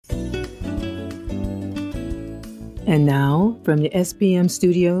And now, from the SPM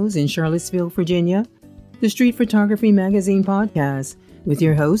studios in Charlottesville, Virginia, the Street Photography Magazine podcast with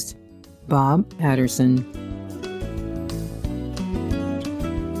your host, Bob Patterson.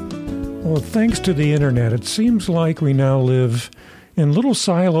 Well, thanks to the internet, it seems like we now live in little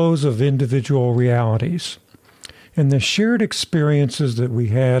silos of individual realities. And the shared experiences that we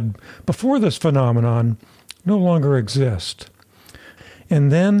had before this phenomenon no longer exist.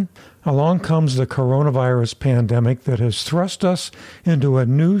 And then along comes the coronavirus pandemic that has thrust us into a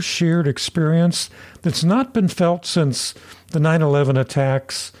new shared experience that's not been felt since the 9/11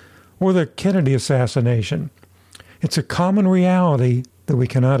 attacks or the Kennedy assassination. It's a common reality that we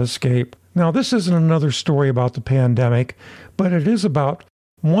cannot escape. Now, this isn't another story about the pandemic, but it is about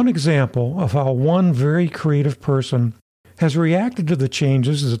one example of how one very creative person has reacted to the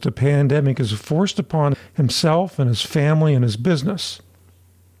changes that the pandemic has forced upon himself and his family and his business.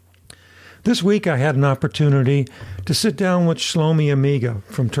 This week, I had an opportunity to sit down with Shlomi Amiga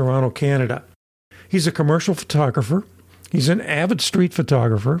from Toronto, Canada. He's a commercial photographer. He's an avid street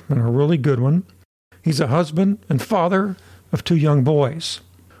photographer, and a really good one. He's a husband and father of 2 young boys.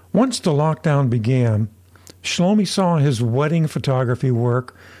 Once the lockdown began, Shlomi saw his wedding photography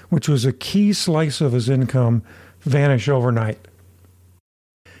work, which was a key slice of his income, vanish overnight.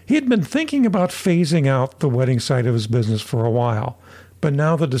 He had been thinking about phasing out the wedding side of his business for a while, but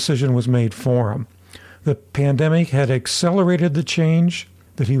now the decision was made for him. The pandemic had accelerated the change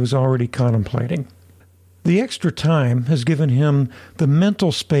that he was already contemplating. The extra time has given him the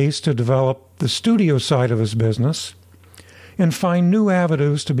mental space to develop the studio side of his business and find new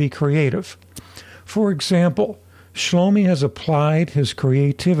avenues to be creative. For example, Shlomi has applied his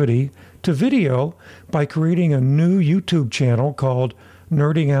creativity to video by creating a new YouTube channel called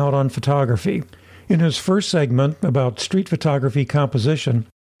Nerding Out on Photography. In his first segment about street photography composition,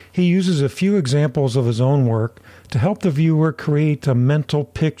 he uses a few examples of his own work to help the viewer create a mental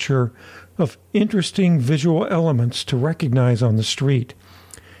picture of interesting visual elements to recognize on the street.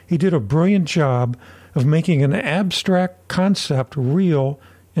 He did a brilliant job of making an abstract concept real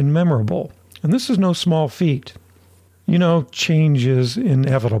and memorable. And this is no small feat. You know, change is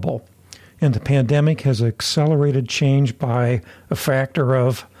inevitable. And the pandemic has accelerated change by a factor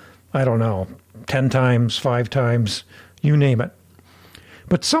of, 10 times, 5 times, you name it.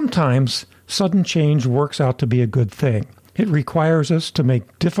 But sometimes sudden change works out to be a good thing. It requires us to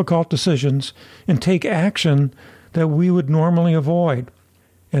make difficult decisions and take action that we would normally avoid.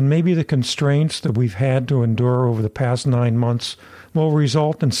 And maybe the constraints that we've had to endure over the past 9 months will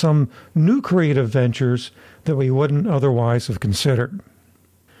result in some new creative ventures that we wouldn't otherwise have considered.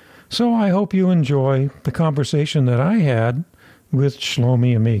 So I hope you enjoy the conversation that I had with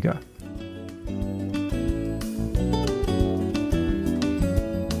Shlomi Amiga.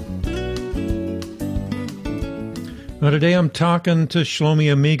 Now, today I'm talking to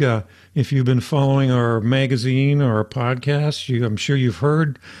Shlomi Amiga. If you've been following our magazine or our podcast, I'm sure you've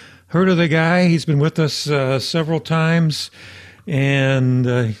heard of the guy. He's been with us several times,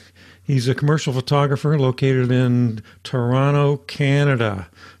 and he's a commercial photographer located in Toronto, Canada,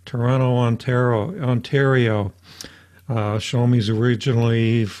 Toronto, Ontario. Shlomi's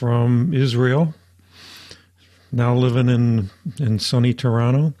originally from Israel, now living in sunny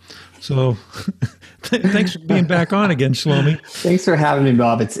Toronto. So thanks for being back on again, Shlomi. Thanks for having me,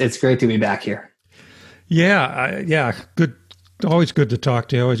 Bob. It's great to be back here. Yeah, good. Always good to talk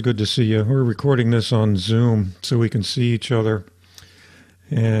to you. Always good to see you. We're recording this on Zoom so we can see each other,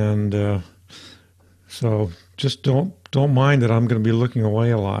 and so just don't mind that I'm going to be looking away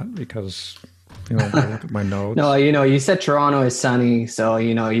a lot because I look at my notes. No, you said Toronto is sunny, so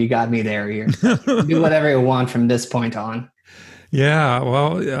you got me there. You do whatever you want from this point on. Yeah,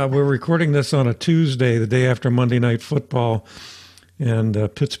 well, we're recording this on a Tuesday, the day after Monday Night Football, and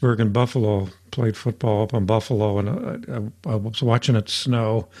Pittsburgh and Buffalo played football up in Buffalo, and I was watching it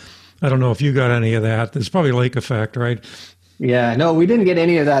snow. I don't know if you got any of that. There's probably lake effect, right? Yeah, no, we didn't get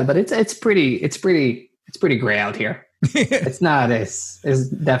any of that, but it's pretty gray out here. It's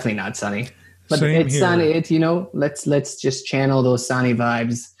definitely not sunny, but Same it's here. sunny. Let's just channel those sunny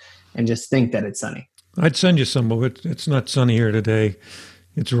vibes and just think that it's sunny. I'd send you some of it. It's not sunny here today.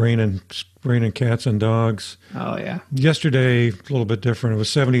 It's raining cats and dogs. Oh, yeah. Yesterday, a little bit different. It was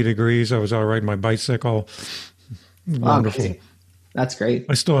 70 degrees. I was out riding my bicycle. Wonderful. Okay. That's great.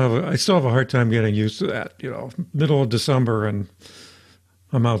 I still have a hard time getting used to that. Middle of December and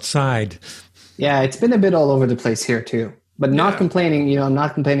I'm outside. Yeah, it's been a bit all over the place here too. But not complaining. I'm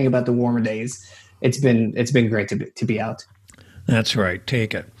not complaining about the warmer days. It's been great to be out. That's right.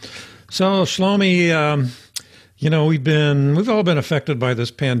 Take it. So Shlomi, we've all been affected by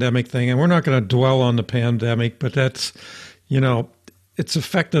this pandemic thing, and we're not going to dwell on the pandemic, but that's, it's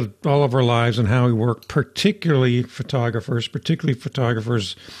affected all of our lives and how we work, particularly photographers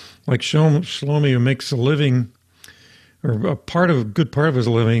like Shlomi, who makes a living, or a good part of his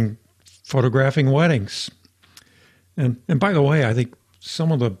living, photographing weddings. And by the way, I think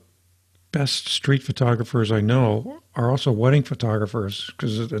some of the best street photographers I know are also wedding photographers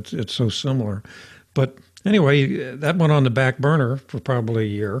because it's so similar. But anyway, that went on the back burner for probably a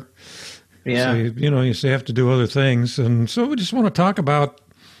year. Yeah. So, you have to do other things. And so we just want to talk about,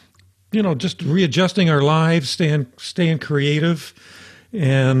 just readjusting our lives, staying creative.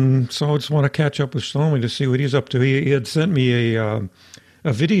 And so I just want to catch up with Shlomi to see what he's up to. He had sent me a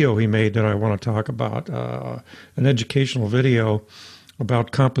video he made that I want to talk about, an educational video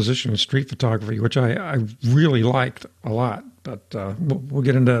about composition and street photography, which I really liked a lot. But we'll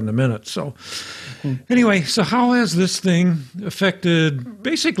get into that in a minute. So anyway, so how has this thing affected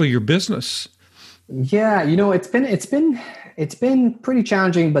basically your business? Yeah, it's been pretty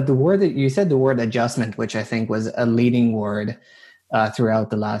challenging. But the word that you said, the word adjustment, which I think was a leading word throughout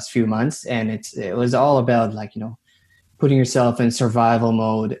the last few months, and it was all about putting yourself in survival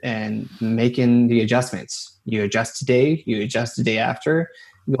mode and making the adjustments. You adjust today, you adjust the day after,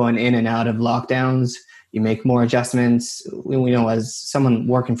 going in and out of lockdowns. You make more adjustments. We know, as someone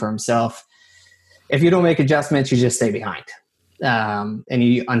working for himself, if you don't make adjustments, you just stay behind. And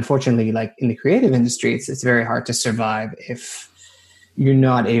you, unfortunately, like in the creative industry, it's very hard to survive if you're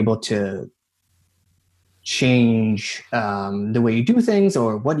not able to change the way you do things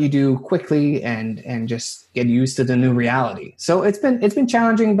or what you do quickly and just get used to the new reality. So it's been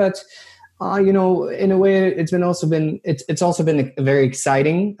challenging, but in a way, it's also been a very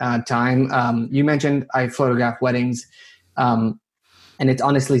exciting time. You mentioned I photograph weddings, and it's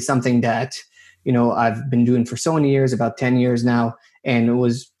honestly something that I've been doing for so many years, about 10 years now, and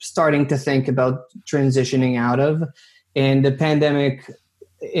was starting to think about transitioning out of. And the pandemic,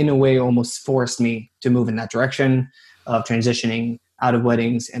 in a way, almost forced me to move in that direction of transitioning out of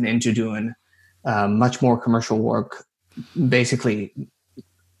weddings and into doing much more commercial work, basically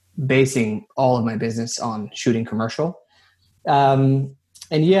basing all of my business on shooting commercial. And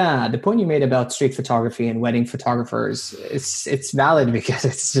yeah, the point you made about street photography and wedding photographers, it's valid because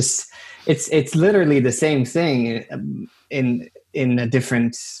it's literally the same thing in a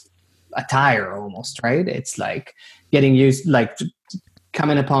different attire almost, right? It's like getting used, like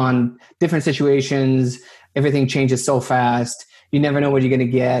coming upon different situations. Everything changes so fast. You never know what you're going to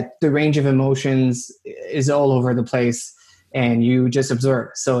get. The range of emotions is all over the place, and you just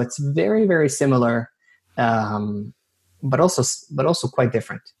observe. So it's very, very similar, but also quite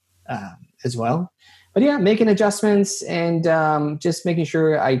different as well. But yeah, making adjustments and just making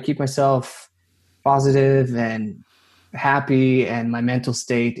sure I keep myself positive and happy, and my mental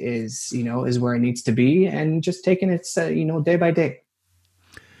state is where it needs to be, and just taking it day by day.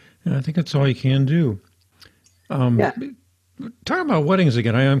 And I think that's all you can do. Talking about weddings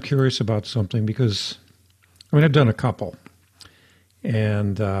again, I am curious about something because I've done a couple.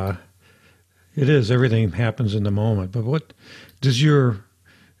 And everything happens in the moment. But what does the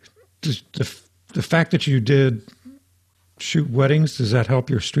fact that you did shoot weddings, does that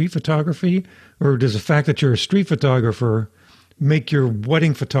help your street photography? Or does the fact that you're a street photographer make your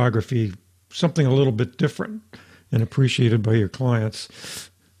wedding photography something a little bit different and appreciated by your clients?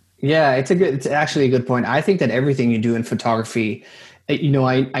 Yeah, it's actually a good point. I think that everything you do in photography,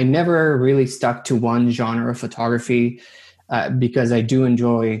 I never really stuck to one genre of photography. Because I do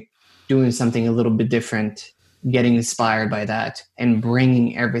enjoy doing something a little bit different, getting inspired by that, and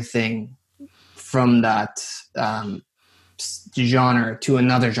bringing everything from that genre to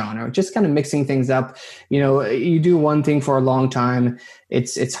another genre, just kind of mixing things up. You do one thing for a long time,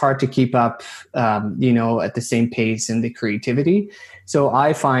 it's hard to keep up, at the same pace and the creativity. So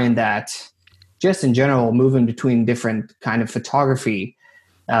I find that just in general, moving between different kind of photography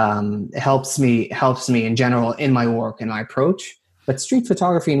helps me in general in my work and my approach. But street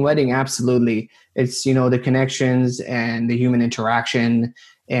photography and wedding, absolutely. It's, the connections and the human interaction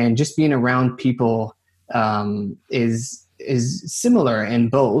and just being around people is similar in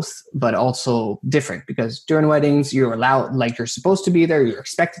both, but also different, because during weddings, you're allowed, like you're supposed to be there, you're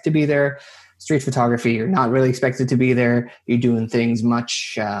expected to be there. Street photography, you're not really expected to be there. You're doing things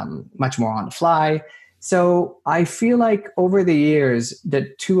much more on the fly. So I feel like over the years, the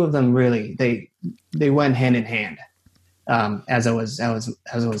two of them really they went hand in hand as I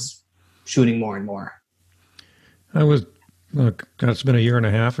was shooting more and more. It's been a year and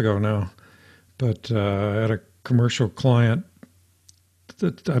a half ago now, but I had a commercial client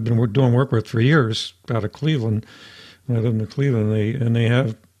that I've been doing work with for years out of Cleveland. When I lived in Cleveland, they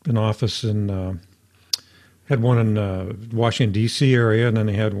have an office in had one in Washington D.C. area, and then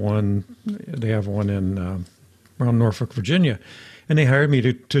they have one in around Norfolk, Virginia, and they hired me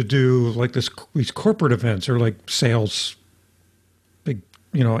to do like these corporate events or like sales, big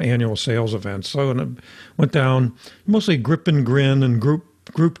annual sales events. So and I went down mostly grip and grin and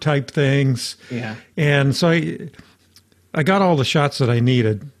group type things. Yeah, and so I got all the shots that I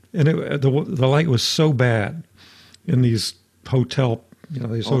needed, and the light was so bad in these hotels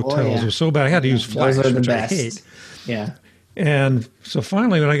were so bad. I had to use flash, which I hate. Yeah. And so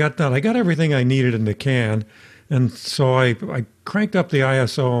finally, when I got done, I got everything I needed in the can, and so I cranked up the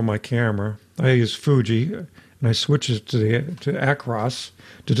ISO on my camera. I used Fuji, and I switched it to Acros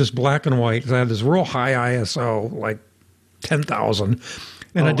to just black and white. 'Cause I had this real high ISO, like 10,000,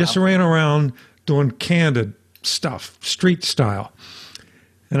 and I just ran around doing candid stuff, street style.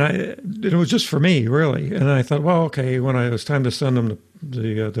 And it was just for me, really. And I thought, well, okay, when it was time to send them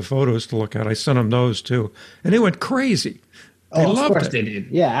the photos to look at, I sent them those too. And they went crazy. They loved of course it. they did.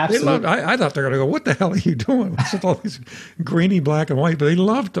 Yeah, absolutely. I thought they were going to go, what the hell are you doing? With all these grainy black and white, but they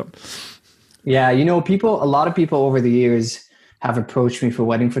loved them. Yeah, a lot of people over the years have approached me for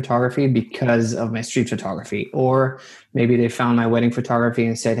wedding photography because of my street photography. Or maybe they found my wedding photography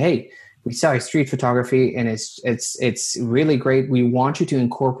and said, hey, we saw your street photography and it's really great. We want you to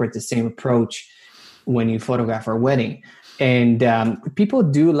incorporate the same approach when you photograph our wedding. And people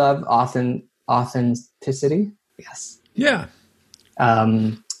do love authenticity. Yes. Yeah.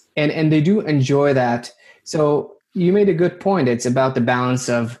 And they do enjoy that. So you made a good point. It's about the balance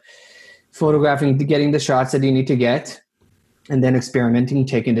of photographing, getting the shots that you need to get, and then experimenting,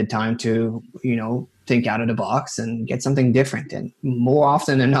 taking the time to, think out of the box and get something different. And more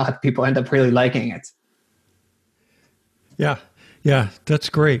often than not, people end up really liking it. Yeah, that's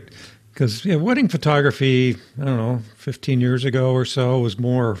great. Because wedding photography, I don't know, 15 years ago or so was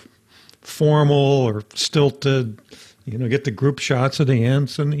more formal or stilted. Get the group shots of the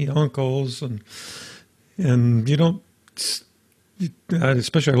aunts and the uncles, and you don't.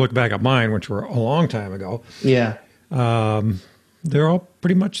 Especially I look back at mine, which were a long time ago. Yeah, they're all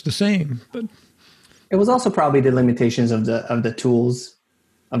pretty much the same, but. It was also probably the limitations of the tools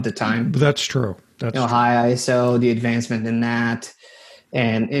of the time. That's true. That's true. High ISO, the advancement in that,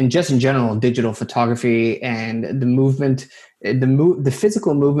 and just in general, digital photography and the movement, the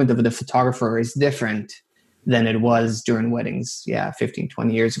physical movement of the photographer is different than it was during weddings. 15,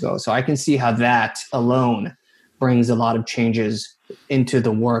 20 years ago. So I can see how that alone brings a lot of changes into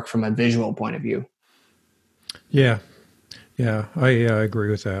the work from a visual point of view. Yeah. Yeah, I agree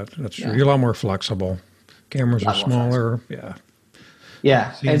with that. That's true. Yeah. You're a lot more flexible. Cameras are smaller. Yeah.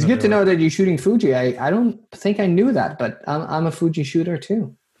 Yeah. And it's good to know that you're shooting Fuji. I don't think I knew that, but I'm a Fuji shooter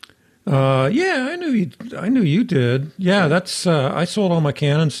too. Yeah, I knew you did. Yeah, that's I sold all my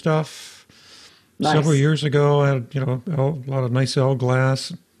Canon stuff several years ago. I had a lot of nice L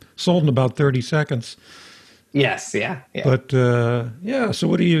glass. Sold in about 30 seconds. Yes. Yeah. But so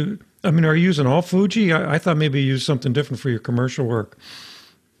what do you? I mean, are you using all Fuji? I thought maybe you used something different for your commercial work.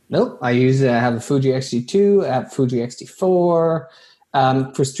 Nope. I have a Fuji X-T2, I have Fuji X-T4.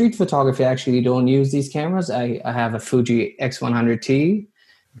 For street photography, I actually don't use these cameras. I have a Fuji X100T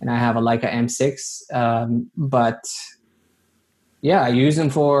and I have a Leica M6. But I use them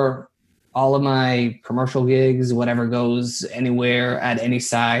for all of my commercial gigs, whatever goes anywhere at any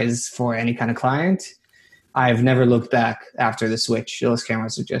size for any kind of client. I've never looked back after the switch. Those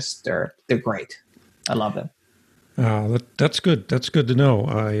cameras are just, they're great. I love them. That's good. That's good to know.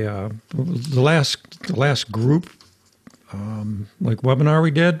 The last group, webinar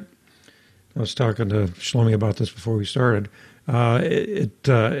we did, I was talking to Shlomi about this before we started.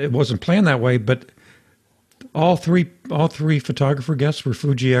 It wasn't planned that way, but all three photographer guests were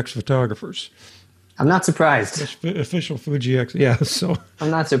Fuji X photographers. I'm not surprised. Official Fuji X, yeah. So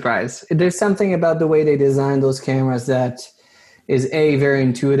I'm not surprised. There's something about the way they design those cameras that is very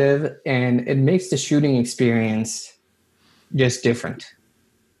intuitive, and it makes the shooting experience just different.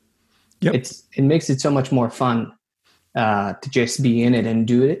 Yep. It makes it so much more fun to just be in it and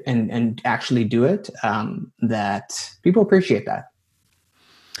do it and actually do it. That people appreciate that.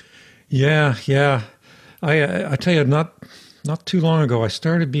 Yeah. I tell you, not too long ago, I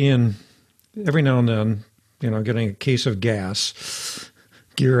started being. Every now and then, getting a case of gas,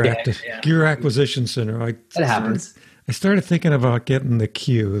 gear acquisition center. It happens. I started thinking about getting the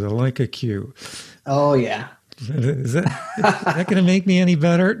Leica Q. Oh yeah. Is that going to make me any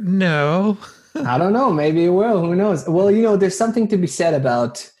better? No. I don't know. Maybe it will. Who knows? Well, there's something to be said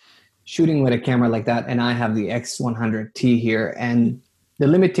about shooting with a camera like that. And I have the X100T here, and the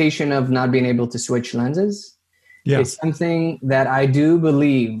limitation of not being able to switch lenses Yeah. is something that I do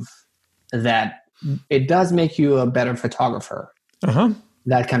believe that it does make you a better photographer. Uh-huh.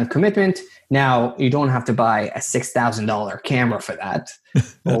 That kind of commitment. Now, you don't have to buy a $6,000 camera for that,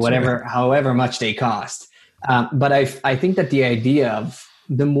 or whatever, right. however much they cost. But I think that the idea of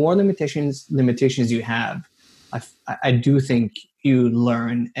the more limitations you have, I do think you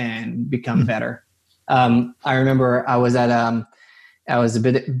learn and become better. I remember I was at a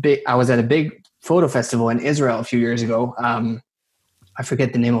big photo festival in Israel a few years ago. I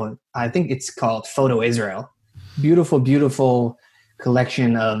forget the name of it. I think it's called Photo Israel. Beautiful, beautiful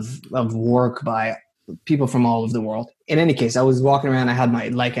collection of work by people from all over the world. In any case, I was walking around. I had my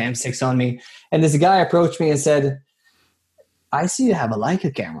Leica M6 on me, and this guy approached me and said, "I see you have a Leica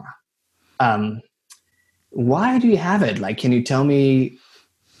camera. Why do you have it? Like, can you tell me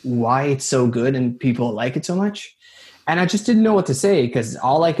why it's so good and people like it so much?" And I just didn't know what to say, because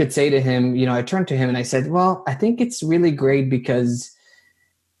all I could say to him, I turned to him and I said, "Well, I think it's really great because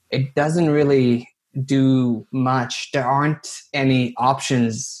it doesn't really do much. There aren't any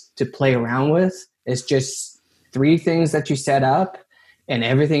options to play around with. It's just 3 things that you set up, and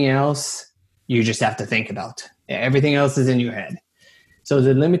everything else you just have to think about. Everything else is in your head." So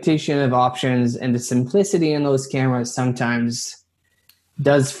the limitation of options and the simplicity in those cameras sometimes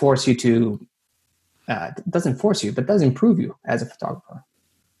does force you to, doesn't force you, but does improve you as a photographer.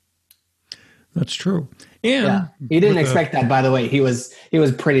 That's true. And he didn't expect that, by the way. He was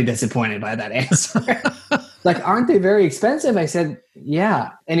pretty disappointed by that answer. Like, "Aren't they very expensive?" I said,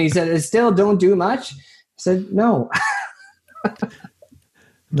 "Yeah." And he said, "It still don't do much?" I said, "No."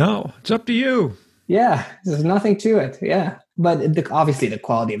 No, it's up to you. Yeah, there's nothing to it. Yeah. But obviously the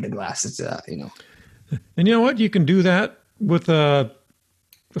quality of the glass is, And you know what? You can do that with a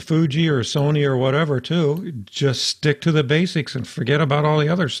Fuji or a Sony or whatever too. Just stick to the basics and forget about all the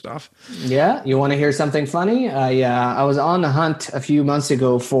other stuff. Yeah. You want to hear something funny? I was on the hunt a few months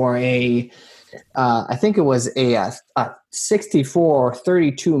ago for I think it was a 64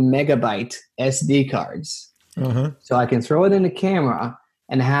 32 megabyte SD cards. Uh-huh. So I can throw it in the camera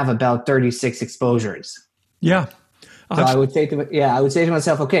and have about 36 exposures. Yeah. So I would say to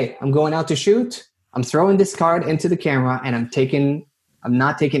myself, okay, I'm going out to shoot. I'm throwing this card into the camera, and I'm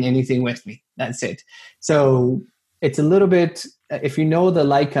not taking anything with me. That's it. So it's a little bit, if you know the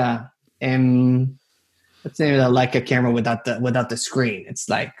Leica what's the name of the Leica camera without the screen? It's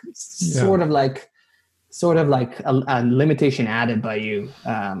like sort of like a limitation added by you.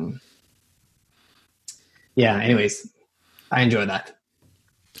 Anyways, I enjoy that.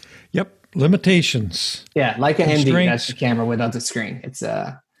 Yep. Limitations. Yeah, Leica MD, that's the camera without the screen. It's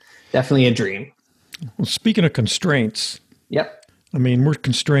definitely a dream. Well, speaking of constraints. Yep. I mean, we're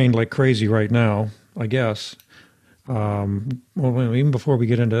constrained like crazy right now, I guess. Well, even before we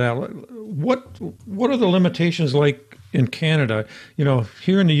get into that, what are the limitations like in Canada?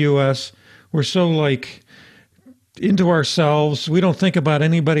 Here in the U.S., we're so like into ourselves. We don't think about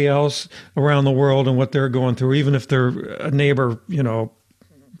anybody else around the world and what they're going through, even if they're a neighbor,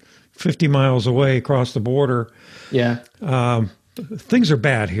 50 miles away across the border. Yeah. Things are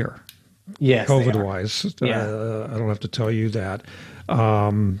bad here. Yes. COVID-wise. Yeah. I don't have to tell you that.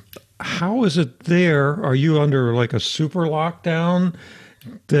 How is it there? Are you under like a super lockdown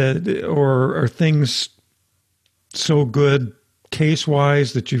or are things so good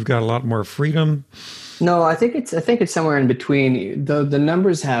case-wise that you've got a lot more freedom? No, I think it's somewhere in between. The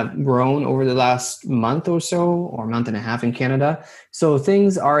numbers have grown over the last month or so, or month and a half in Canada. So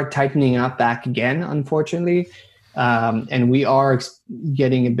things are tightening up back again, unfortunately. And we are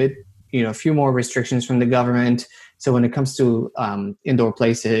getting a few more restrictions from the government. So when it comes to indoor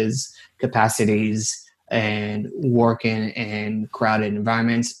places, capacities, and working in crowded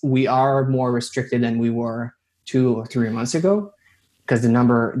environments, we are more restricted than we were 2 or 3 months ago, because the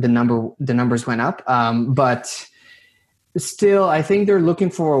numbers went up. But still, I think they're looking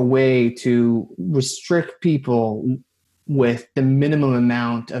for a way to restrict people with the minimum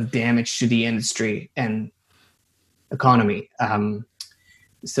amount of damage to the industry and economy.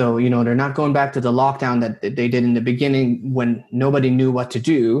 So, they're not going back to the lockdown that they did in the beginning when nobody knew what to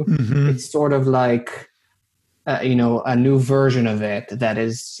do. Mm-hmm. It's sort of like, a new version of it that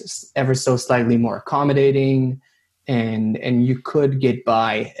is ever so slightly more accommodating, and you could get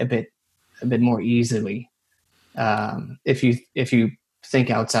by a bit more easily if you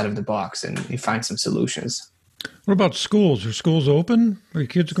think outside of the box and you find some solutions. What about schools? Are schools open? Are your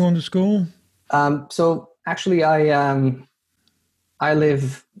kids going to school? So actually, I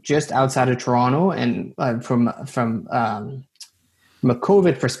live just outside of Toronto, and from a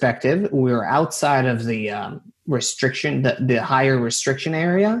COVID perspective, we're outside of the restriction, the higher restriction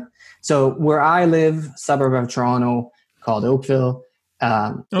area. So where I live, suburb of Toronto called Oakville,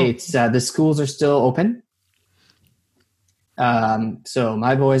 it's the schools are still open. So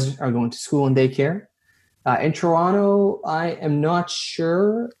my boys are going to school and daycare. In Toronto, I am not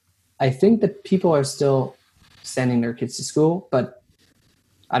sure. I think that people are still sending their kids to school, but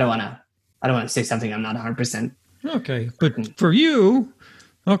I don't want to say something I'm not 100%. Okay. But for you,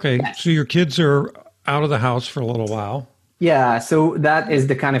 okay. So your kids are out of the house for a little while. Yeah. So that is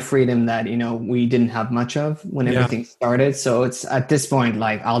the kind of freedom that, we didn't have much of when everything started. So it's at this point,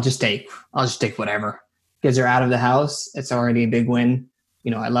 like, I'll just take whatever. Kids are out of the house. It's already a big win.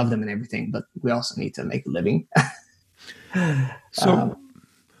 I love them and everything, but we also need to make a living. So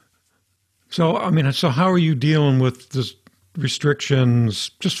how are you dealing with this restrictions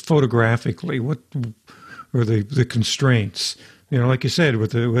just photographically? What are the constraints? Like you said,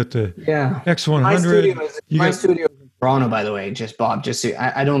 with the X100. My studio is in Toronto, by the way, Bob.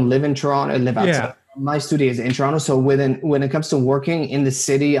 I don't live in Toronto. I live outside. Yeah. My studio is in Toronto. So when it comes to working in the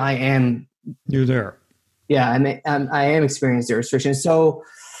city, You're there. Yeah, I am experiencing the restrictions. So,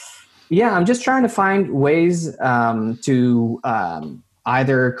 yeah, I'm just trying to find ways to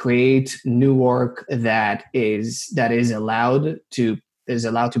either create new work that is allowed to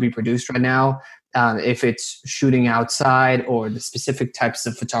be produced right now. If it's shooting outside or the specific types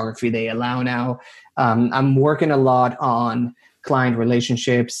of photography they allow now. I'm working a lot on client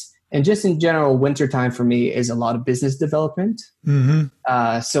relationships. And just in general, wintertime for me is a lot of business development.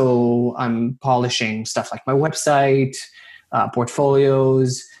 Mm-hmm. So I'm polishing stuff like my website,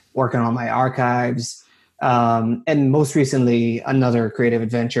 portfolios, working on my archives. And most recently, another creative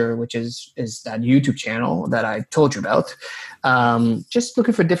adventure, which is that YouTube channel that I told you about. Just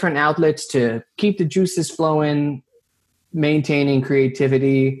looking for different outlets to keep the juices flowing, maintaining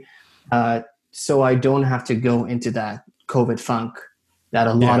creativity, so I don't have to go into that COVID funk that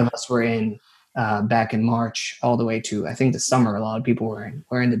a lot of us were in back in March all the way to, I think, the summer. A lot of people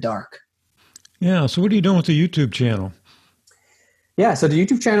were in the dark. Yeah. So what are you doing with the YouTube channel? Yeah. So the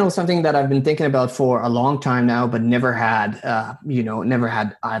YouTube channel is something that I've been thinking about for a long time now, but never had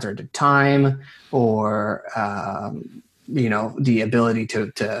either the time or, the ability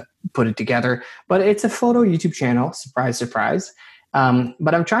to put it together. But it's a photo YouTube channel. Surprise, surprise.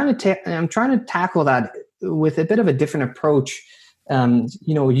 But I'm trying to tackle that with a bit of a different approach.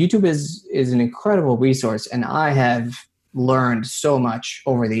 YouTube is an incredible resource, and I have learned so much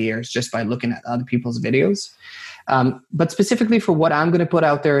over the years just by looking at other people's videos. But specifically for what I'm going to put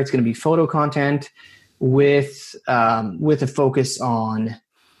out there, it's going to be photo content with a focus on,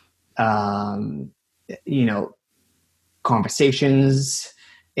 conversations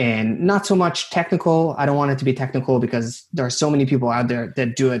and not so much technical. I don't want it to be technical because there are so many people out there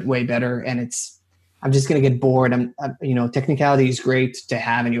that do it way better, and I'm just going to get bored. Technicality is great to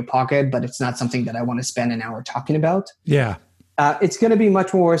have in your pocket, but it's not something that I want to spend an hour talking about. Yeah. It's going to be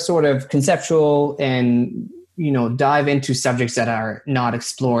much more sort of conceptual and, dive into subjects that are not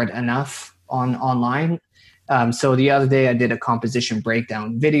explored enough online. So the other day I did a composition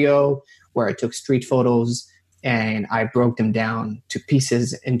breakdown video where I took street photos and I broke them down to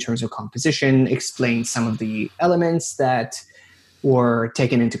pieces in terms of composition, explained some of the elements that were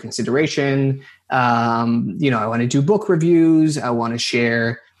taken into consideration. I want to do book reviews. I want to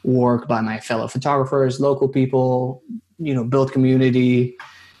share work by my fellow photographers, local people, build community.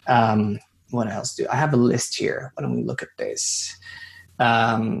 What else I have a list here? Why don't we look at this?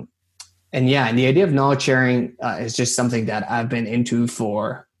 And the idea of knowledge sharing is just something that I've been into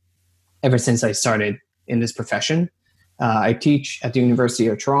ever since I started in this profession. I teach at the University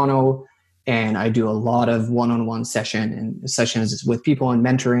of Toronto, and I do a lot of one-on-one sessions with people and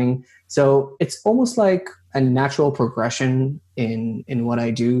mentoring. So it's almost like a natural progression in what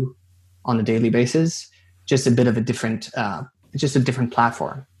I do on a daily basis, just a bit of a different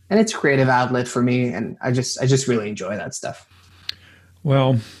platform. And it's a creative outlet for me, and I just really enjoy that stuff.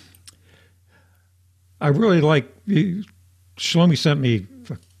 Well, I really like, Shlomi sent me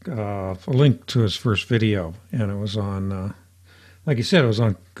a link to his first video, and it was on, like you said, it was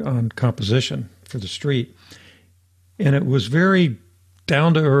on composition for the street. And it was very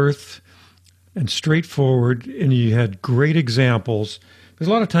down to earth and straightforward, and you had great examples. Because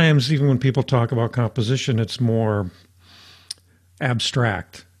a lot of times, even when people talk about composition, it's more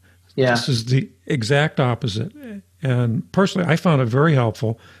abstract. Yeah. This is the exact opposite. And personally, I found it very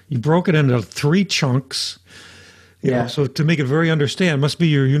helpful. You broke it into 3 chunks. So to make it very understand, must be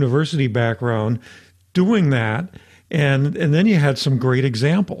your university background doing that. And then you had some great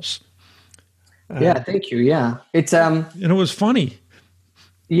examples. Thank you. Yeah. It's and it was funny.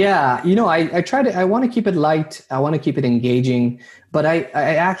 Yeah, I want to keep it light. I want to keep it engaging, but I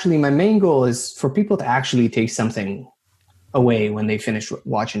actually, my main goal is for people to actually take something away when they finish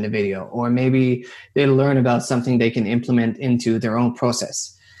watching the video, or maybe they learn about something they can implement into their own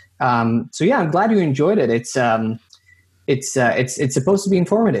process. So yeah, I'm glad you enjoyed it. It's supposed to be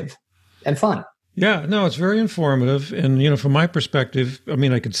informative and fun. Yeah, no, it's very informative. And, from my perspective, I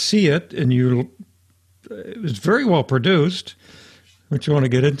mean, I could see it, and it was very well produced, which you want to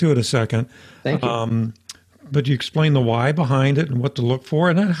get into in a second. Thank you. But you explain the why behind it and what to look for,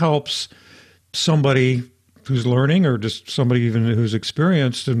 and that helps somebody who's learning, or just somebody even who's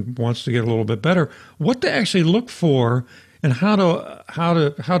experienced and wants to get a little bit better, what to actually look for and how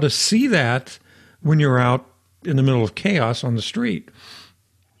to see that when you're out in the middle of chaos on the street.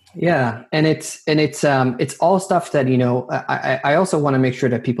 Yeah, and it's all stuff that I also want to make sure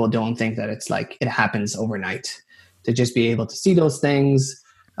that people don't think that it's like it happens overnight. To just be able to see those things,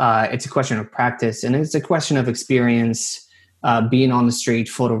 it's a question of practice, and it's a question of experience. Being on the street,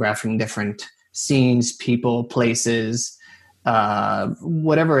 photographing different scenes, people, places,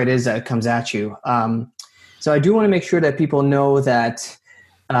 whatever it is that comes at you. So I do want to make sure that people know that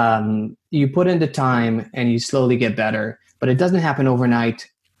you put in the time and you slowly get better, but it doesn't happen overnight.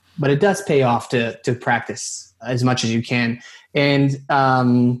 But it does pay off to practice as much as you can. And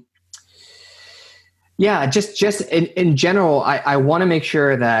just in general, I want to make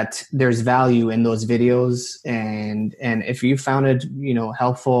sure that there's value in those videos. And if you found it,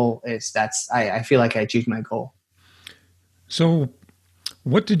 helpful, I feel like I achieved my goal. So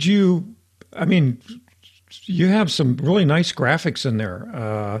what did you have some really nice graphics in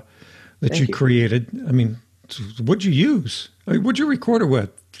there that you created. I mean, what'd you use? What'd you record it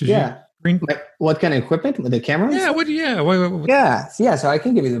with? What kind of equipment with the cameras? Yeah. So I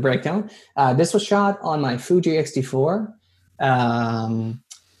can give you the breakdown. This was shot on my Fuji X-T4.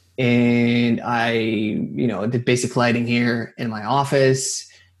 And I, did basic lighting here in my office,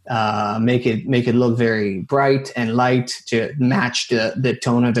 make it look very bright and light to match the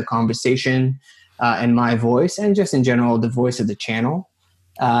tone of the conversation, and my voice, and just in general, the voice of the channel.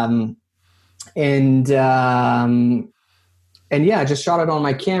 And yeah, I just shot it on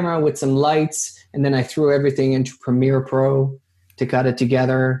my camera with some lights, and then I threw everything into Premiere Pro to cut it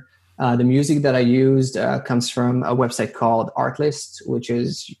together. The music that I used comes from a website called Artlist, which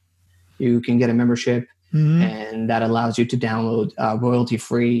is, you can get a membership, and that allows you to download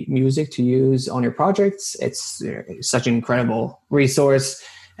royalty-free music to use on your projects. It's such an incredible resource,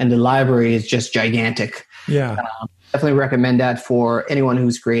 and the library is just gigantic. Yeah. Definitely recommend that for anyone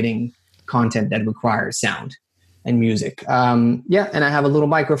who's creating content that requires sound and music. And I have a little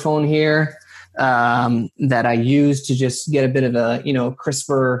microphone here that I use to just get a bit of a,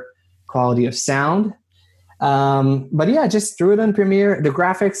 crisper quality of sound. But yeah, just threw it on Premiere. The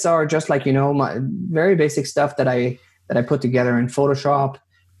graphics are just like, my very basic stuff that I put together in Photoshop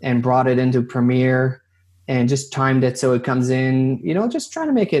and brought it into Premiere and just timed it so it comes in, just trying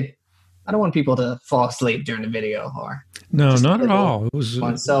to make it, I don't want people to fall asleep during the video or. No, not at all. It was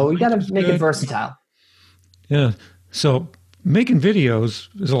fun. So we got to make it versatile. Yeah. So making videos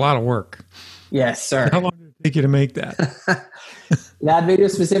is a lot of work. Yes, sir. How long did it take you to make that? That video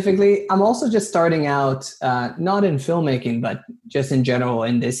specifically, I'm also just starting out, not in filmmaking, but just in general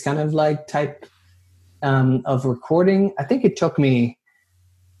in this kind of like type of recording. I think it took me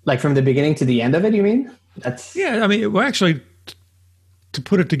like from the beginning to the end of it, you mean? Actually, to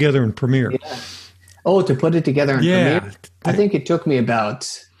put it together in Premiere. Yeah. Oh, to put it together in Premiere? I think it took me about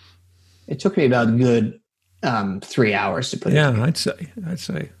good 3 hours to put it together. I'd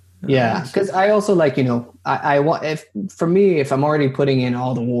say. Yeah, because I also like, I want, if I'm already putting in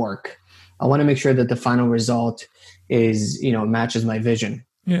all the work, I want to make sure that the final result is, matches my vision.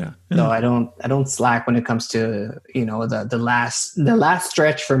 Yeah. So I don't slack when it comes to, the last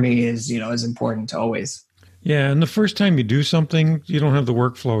stretch for me is important always. Yeah. And the first time you do something, you don't have the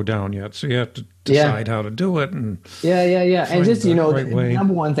workflow down yet. So you have to decide how to do it. And yeah. And just, the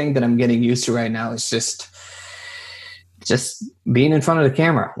number one thing that I'm getting used to right now is just being in front of the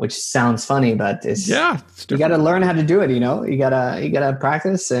camera, which sounds funny, but it's you got to learn how to do it. You gotta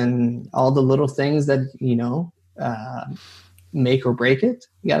practice, and all the little things that, make or break it.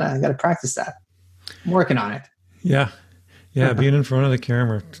 You gotta practice that. I'm working on it. Yeah. Being in front of the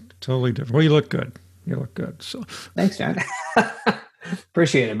camera, totally different. Well, you look good. So thanks, John.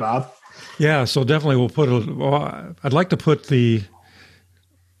 Appreciate it, Bob. Yeah. So definitely we'll I'd like to to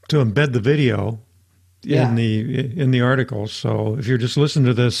embed the video in the article. So if you're just listening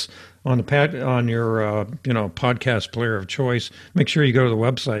to this on your podcast player of choice, make sure you go to the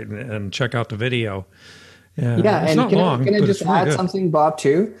website and check out the video. Yeah, it's and not long, can I but just it's really add good. something, Bob,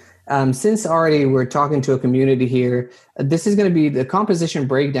 too? Since already we're talking to a community here, this is going to be the composition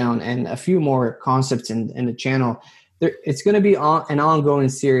breakdown and a few more concepts in the channel. It's going to be an ongoing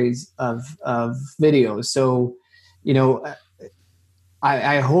series of videos. So, you know,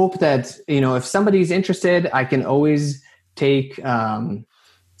 I hope that, you know, if somebody's interested, I can always take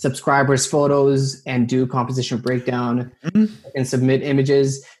subscribers' photos and do composition breakdown and submit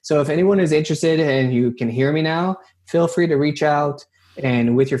images. So if anyone is interested and you can hear me now, feel free to reach out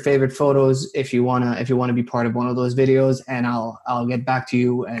and with your favorite photos if you wanna be part of one of those videos, and I'll get back to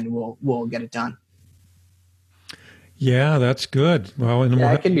you and we'll get it done. Yeah, that's good. Well, and we'll Yeah,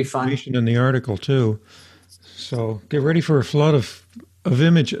 it have can the be fun. information in the article too. So get ready for a flood of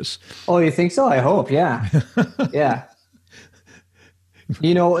images. Oh, you think so? I hope. Yeah. Yeah.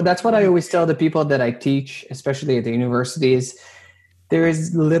 You know, that's what I always tell the people that I teach, especially at the universities. There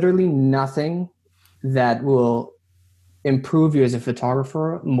is literally nothing that will improve you as a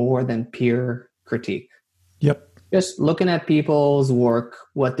photographer more than peer critique. Yep. Just looking at people's work,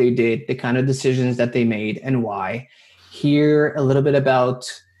 what they did, the kind of decisions that they made, and why. Hear a little bit about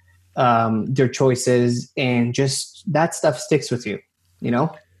their choices, and just that stuff sticks with you, you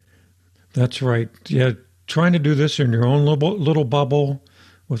know? That's right. Yeah, trying to do this in your own little bubble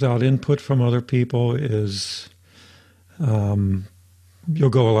without input from other people is you'll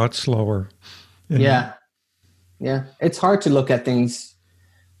go a lot slower. And Yeah. Yeah. It's hard to look at things,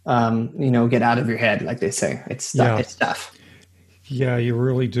 you know, get out of your head, like they say. It's tough. Yeah. It's tough. Yeah, you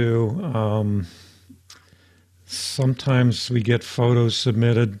really do. Sometimes we get photos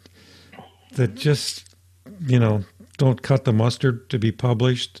submitted that just, you know, don't cut the mustard to be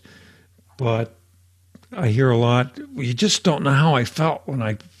published. But I hear a lot, you just don't know how I felt when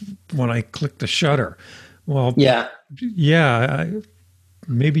I clicked the shutter. Well, Yeah.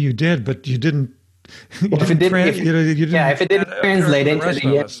 maybe you did, but you didn't. Well, if it didn't translate into the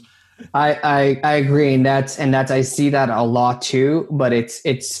yes, I agree, and that's I see that a lot too. But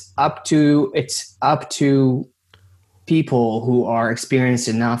it's up to people who are experienced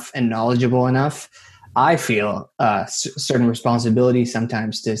enough and knowledgeable enough. I feel certain responsibility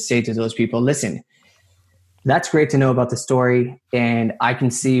sometimes to say to those people, listen, that's great to know about the story, and I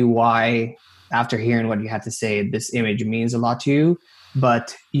can see why, after hearing what you had to say, this image means a lot to you,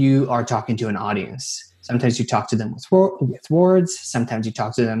 but you are talking to an audience. Sometimes you talk to them with words, sometimes you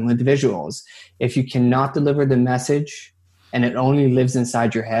talk to them with visuals. If you cannot deliver the message and it only lives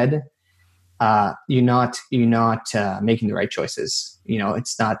inside your head, you're not making the right choices. You know,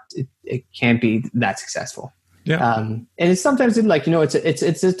 it can't be that successful. Yeah. And it's sometimes like, you know, it's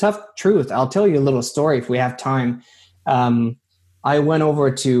a tough truth. I'll tell you a little story if we have time. I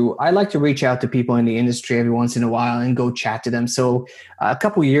like to reach out to people in the industry every once in a while and go chat to them. So a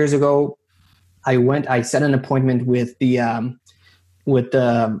couple of years ago, I set an appointment with the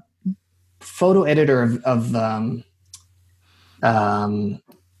photo editor of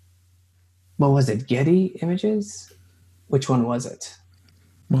what was it? Getty Images? Which one was it?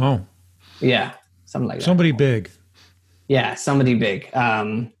 Wow. Yeah. Something like that. Somebody big. Yeah, somebody big.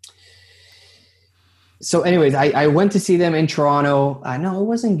 So anyways, I went to see them in Toronto. No, it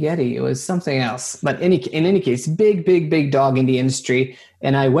wasn't Getty. It was something else. But in any case, big dog in the industry.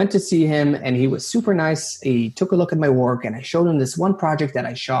 And I went to see him, and he was super nice. He took a look at my work, and I showed him this one project that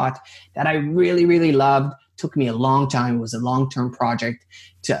I shot that I really, really loved. Took me a long time. It was a long-term project.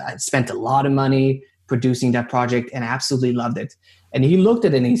 I spent a lot of money producing that project and absolutely loved it. And he looked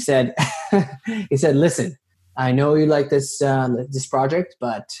at it and he said, listen, I know you like this project,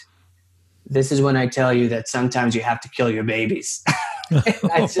 but this is when I tell you that sometimes you have to kill your babies.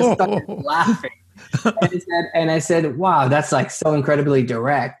 I just started laughing. And I said, wow, that's like so incredibly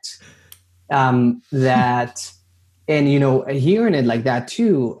direct. And, you know, hearing it like that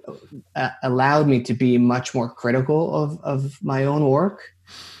too allowed me to be much more critical of my own work.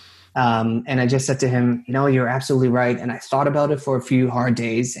 And I just said to him, you know, you're absolutely right. And I thought about it for a few hard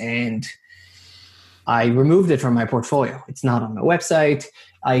days, and I removed it from my portfolio. It's not on my website.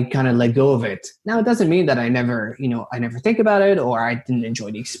 I kind of let go of it. Now, it doesn't mean that I never think about it, or I didn't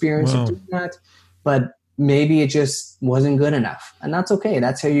enjoy the experience of doing that, but maybe it just wasn't good enough, and that's okay.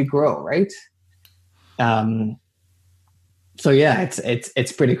 That's how you grow, right? So yeah,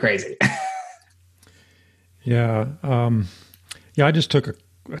 it's pretty crazy. Yeah. I just took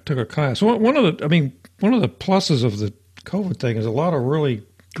a class. One of the pluses of the COVID thing is a lot of really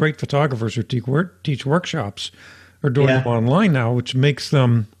great photographers who teach workshops are doing them online now, which makes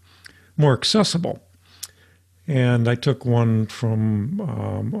them more accessible. And I took one from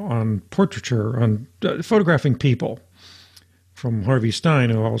on portraiture, on photographing people, from Harvey Stein,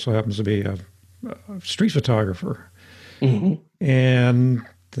 who also happens to be a street photographer. Mm-hmm. And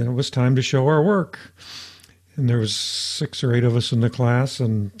then it was time to show our work. And there was 6 or 8 of us in the class,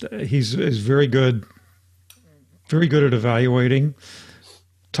 and he's very good at evaluating.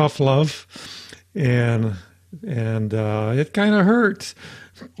 Tough love. And it kind of hurt,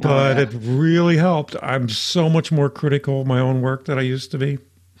 but it really helped. I'm so much more critical of my own work than I used to be.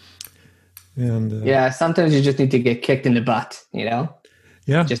 And sometimes you just need to get kicked in the butt, Yeah.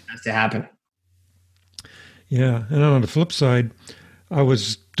 It just has to happen. Yeah. And on the flip side, I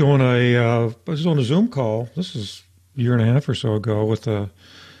was doing a Zoom call. This is a year and a half or so ago with a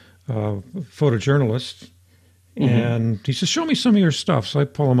photojournalist. Mm-hmm. And he says, show me some of your stuff. So I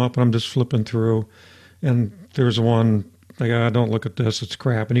pull him up and I'm just flipping through. And there's one, like, don't look at this, it's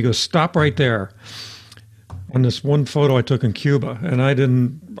crap. And he goes, stop right there. On this one photo I took in Cuba. And I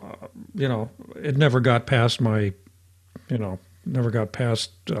didn't, it never got past Lightroom.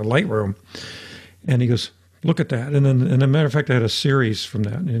 And he goes, look at that. And then, and a matter of fact, I had a series from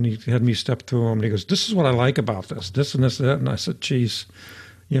that. And he had me step through them. And he goes, this is what I like about this and this and that. And I said, geez,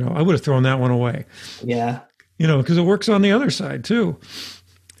 I would have thrown that one away. Yeah. Because it works on the other side too.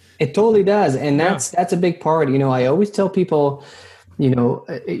 It totally does. And that's a big part. I always tell people,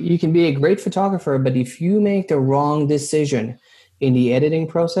 you can be a great photographer, but if you make the wrong decision in the editing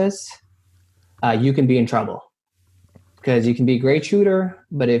process, you can be in trouble. Because you can be a great shooter,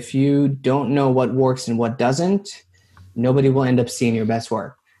 but if you don't know what works and what doesn't, nobody will end up seeing your best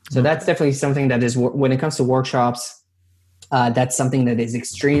work. So that's definitely something that is, when it comes to workshops, that's something that is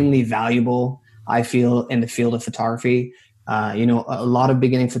extremely valuable, I feel, in the field of photography. A lot of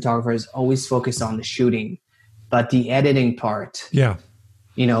beginning photographers always focus on the shooting, but the editing part,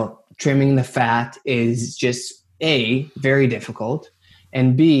 trimming the fat is just very difficult,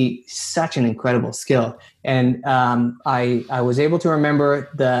 and B, such an incredible skill. And I was able to remember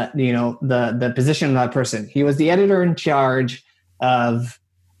the position of that person. He was the editor in charge of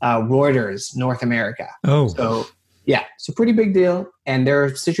Reuters North America. Oh, so it's a pretty big deal, and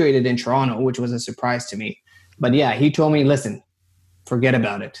they're situated in Toronto, which was a surprise to me. But he told me, listen, forget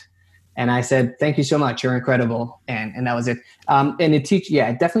about it. And I said, thank you so much. You're incredible. And that was it. And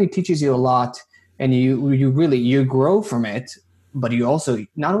it definitely teaches you a lot, and you grow from it. But you also,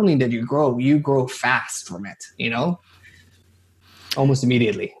 not only did you grow fast from it, almost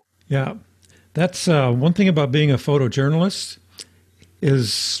immediately. Yeah. That's one thing about being a photojournalist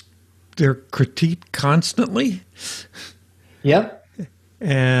is they're critiqued constantly. Yep.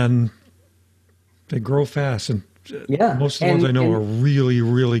 And they grow fast. And most of the ones I know are really,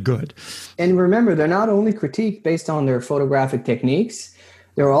 really good. And remember, they're not only critiqued based on their photographic techniques,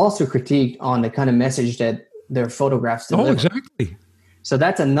 they're also critiqued on the kind of message that their photographs deliver. Oh, exactly. So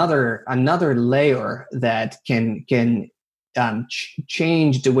that's another layer that can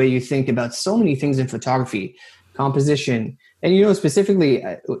change the way you think about so many things in photography, composition. And, specifically,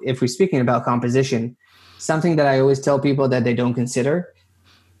 if we're speaking about composition, something that I always tell people that they don't consider,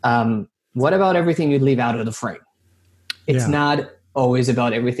 what about everything you leave out of the frame? It's not always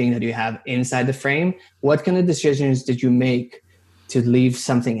about everything that you have inside the frame. What kind of decisions did you make to leave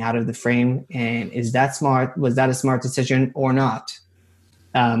something out of the frame? And is that smart? Was that a smart decision or not?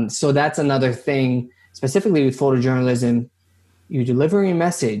 So that's another thing, specifically with photojournalism. You're delivering a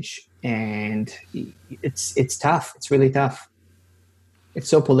message, and it's tough. It's really tough. It's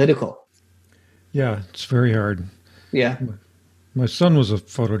so political. Yeah, it's very hard. Yeah. My son was a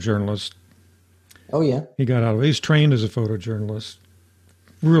photojournalist. Oh, yeah. He got out of it. He's trained as a photojournalist.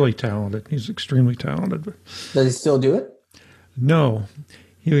 Really talented. He's extremely talented. Does he still do it? No.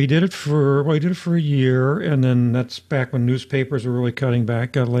 He did it for a year, and then that's back when newspapers were really cutting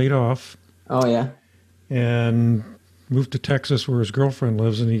back, got laid off. Oh, yeah. And moved to Texas where his girlfriend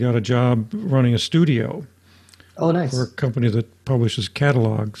lives, and he got a job running a studio. Oh, nice. For a company that publishes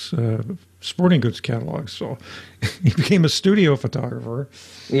catalogs, sporting goods catalogs. So he became a studio photographer.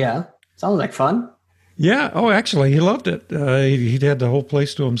 Yeah. Sounds like fun. Yeah. Oh, actually, he loved it. He had the whole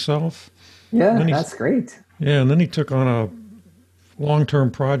place to himself. Yeah, that's great. Yeah, and then he took on a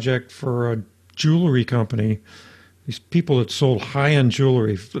long-term project for a jewelry company. These people that sold high-end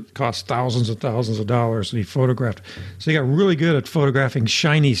jewelry that cost thousands and thousands of dollars, and he photographed. So he got really good at photographing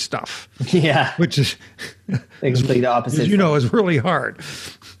shiny stuff. Yeah. Which is the complete opposite. Is really hard.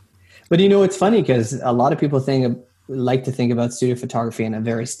 But it's funny because a lot of people like to think about studio photography in a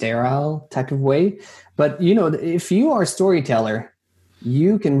very sterile type of way. But, if you are a storyteller,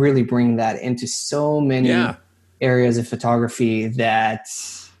 you can really bring that into so many areas of photography that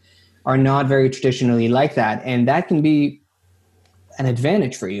are not very traditionally like that. And that can be an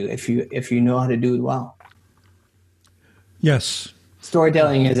advantage for you if you know how to do it well. Yes.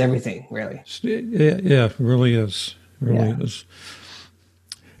 Storytelling is everything, really. Yeah, it really is. Really is.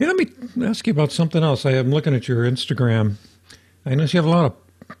 Hey, let me ask you about something else. I'm looking at your Instagram. I notice you have a lot of,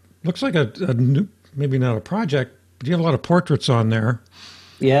 looks like a new, maybe not a project, but you have a lot of portraits on there.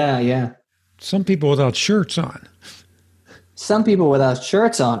 Yeah. Some people without shirts on. Some people without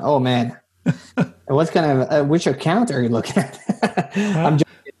shirts on. Oh, man. What kind of, which account are you looking at?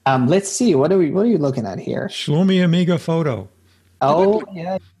 Let's see. What are you looking at here? Shlomi Amiga photo. Oh,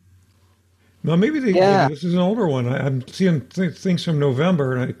 yeah. Well, maybe this is an older one. I'm seeing things from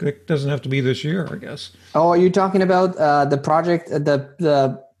November, and it doesn't have to be this year, I guess. Oh, are you talking about the project,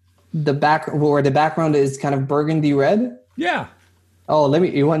 the back where the background is kind of burgundy red? Yeah. Oh,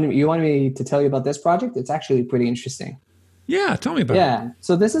 you want me to tell you about this project? It's actually pretty interesting. Yeah, tell me about it. Yeah.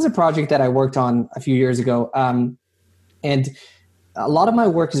 So this is a project that I worked on a few years ago, and a lot of my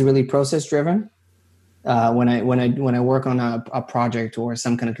work is really process driven. When I work on a project or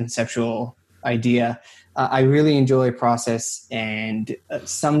some kind of conceptual idea, I really enjoy process, and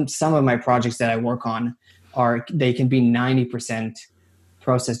some of my projects that I work on they can be 90%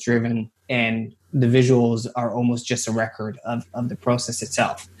 process driven, and the visuals are almost just a record of the process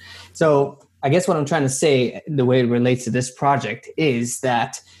itself. So I guess what I'm trying to say, the way it relates to this project, is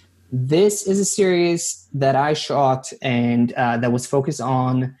that this is a series that I shot and that was focused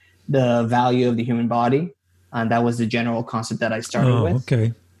on the value of the human body. And that was the general concept that I started with.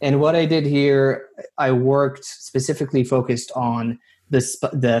 Okay. And what I did here, I worked specifically focused on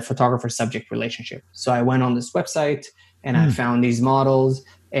the photographer-subject relationship. So I went on this website and I found these models,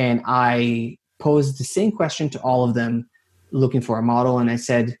 and I posed the same question to all of them looking for a model. And I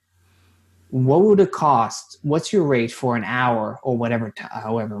said, what would it cost? What's your rate for an hour or whatever,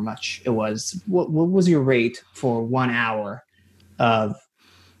 however much it was? What was your rate for 1 hour of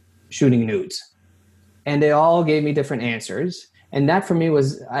shooting nudes? And they all gave me different answers. And that for me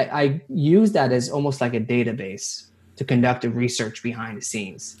was, I used that as almost like a database to conduct a research behind the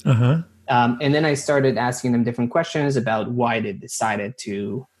scenes. Uh-huh. And then I started asking them different questions about why they decided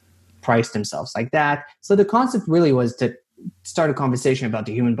to price themselves like that. So the concept really was to start a conversation about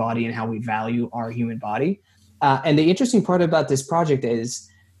the human body and how we value our human body. And the interesting part about this project is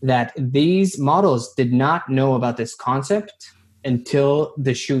that these models did not know about this concept until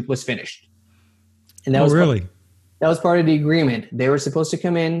the shoot was finished. And that that was part of the agreement. They were supposed to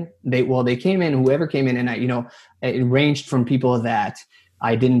come in. They came in, whoever came in, and it ranged from people that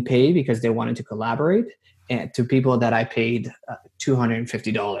I didn't pay because they wanted to collaborate, and to people that I paid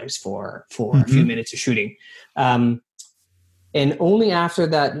 $250 for a few minutes of shooting. And only after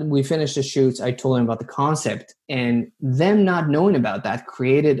that we finished the shoots, I told them about the concept, and them not knowing about that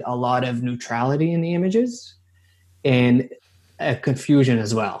created a lot of neutrality in the images and a confusion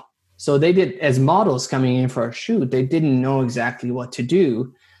as well. So they did, as models coming in for a shoot, they didn't know exactly what to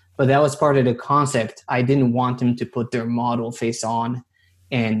do, but that was part of the concept. I didn't want them to put their model face on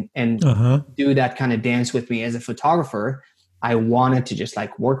and do that kind of dance with me as a photographer. I wanted to just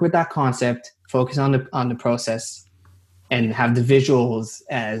like work with that concept, focus on the process, and have the visuals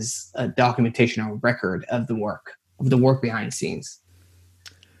as a documentation or record of the work behind the scenes.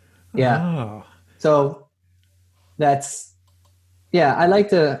 Yeah. Oh. So that's, I like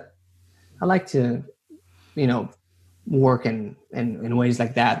to, work in ways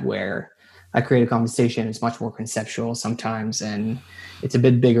like that, where I create a conversation. It's much more conceptual sometimes, and it's a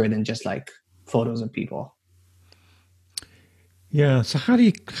bit bigger than just like photos of people. Yeah. So how do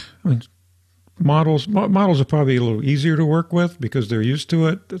you, models are probably a little easier to work with because they're used to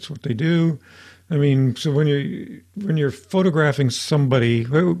it. That's what they do. I mean, so when you're photographing somebody,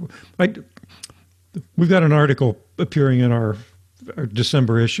 we've got an article appearing in our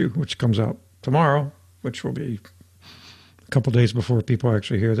December issue, which comes out tomorrow, which will be a couple days before people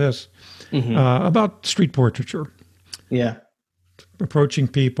actually hear this, about street portraiture. Yeah. Approaching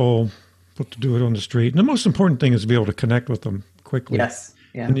people, what to do it on the street. And the most important thing is to be able to connect with them quickly. Yes.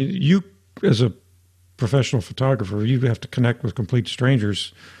 Yeah. And you, as a professional photographer, you have to connect with complete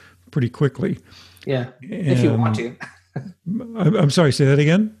strangers pretty quickly. Yeah. If you want to. I'm sorry, say that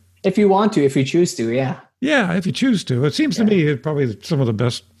again? If you want to, if you choose to, yeah. Yeah, if you choose to. It seems to me probably some of the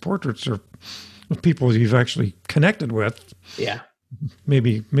best portraits are of people you've actually connected with. Yeah.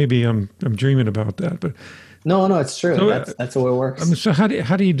 Maybe I'm dreaming about that, but no, it's true. So, that's the way it works. So how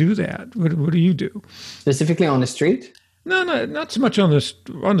do you do that? What do you do? Specifically on the street? No, not so much on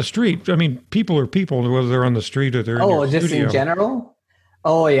the street. I mean, people are people, whether they're on the street or they're in your just studio. In general?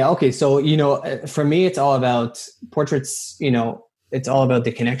 Oh, yeah. Okay. So, for me, it's all about portraits, it's all about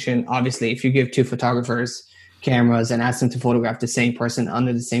the connection. Obviously, if you give two photographers cameras and ask them to photograph the same person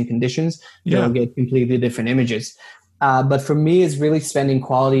under the same conditions, they'll get completely different images. But for me, it's really spending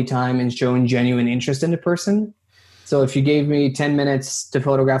quality time and showing genuine interest in the person. So if you gave me 10 minutes to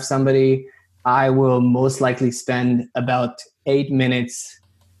photograph somebody, I will most likely spend about 8 minutes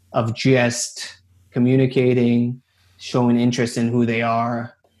of just communicating, showing interest in who they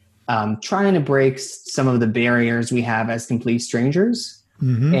are, trying to break some of the barriers we have as complete strangers.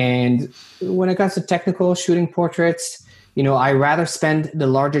 Mm-hmm. And when it comes to technical shooting portraits, I rather spend the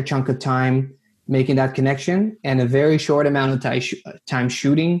larger chunk of time making that connection and a very short amount of time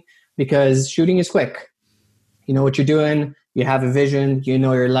shooting, because shooting is quick. You know what you're doing, you have a vision, you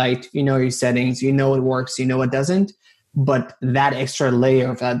know your light, you know your settings, you know what works, you know what doesn't. But that extra layer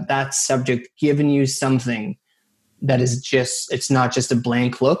of that subject giving you something that is just, it's not just a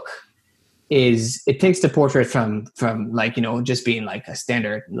blank look, it takes the portrait from just being like a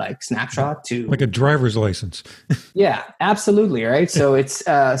standard like snapshot to like a driver's license. Yeah, absolutely. Right. So it's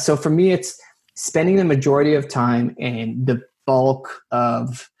so for me, it's spending the majority of time and the bulk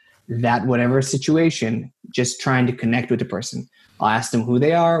of that whatever situation just trying to connect with the person. I'll ask them who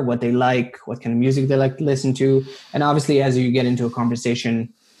they are, what they like, what kind of music they like to listen to, and obviously as you get into a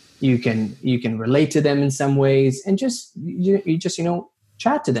conversation, you can relate to them in some ways, and you just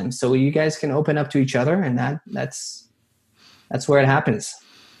chat to them so you guys can open up to each other, and that's where it happens.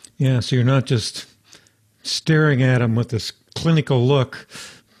 Yeah, so you're not just staring at them with this clinical look,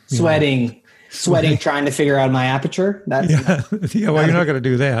 sweating, trying to figure out my aperture. Well, you're not going to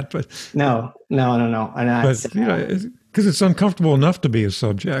do that, but no. Because it's uncomfortable enough to be a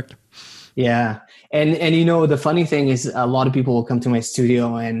subject. Yeah, and the funny thing is, a lot of people will come to my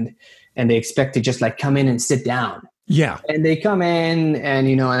studio and they expect to just like come in and sit down. Yeah. And they come in and,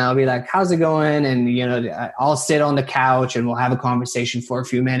 and I'll be like, how's it going? And, I'll sit on the couch and we'll have a conversation for a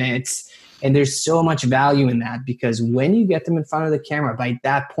few minutes. And there's so much value in that, because when you get them in front of the camera, by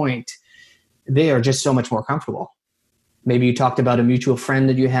that point, they are just so much more comfortable. Maybe you talked about a mutual friend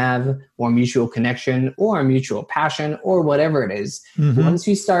that you have, or a mutual connection, or a mutual passion, or whatever it is. Mm-hmm. Once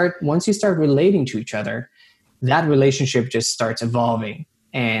you start relating to each other, that relationship just starts evolving,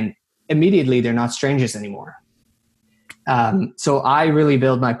 and immediately they're not strangers anymore. So I really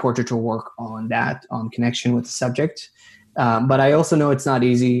build my portraiture work on that, on connection with the subject. But I also know it's not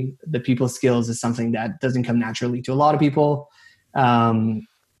easy. The people skills is something that doesn't come naturally to a lot of people.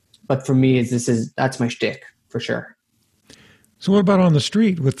 But for me, that's my shtick for sure. So what about on the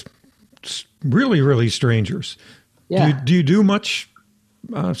street with really, really strangers? Yeah. Do you do much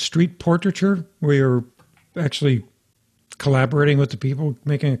street portraiture where you're actually collaborating with the people,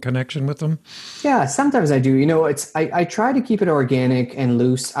 making a connection with them? Yeah, sometimes I do. I try to keep it organic and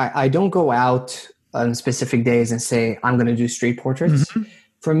loose. I don't go out on specific days and say, I'm going to do street portraits. Mm-hmm.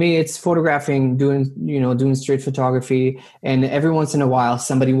 For me, it's photographing, doing street photography. And every once in a while,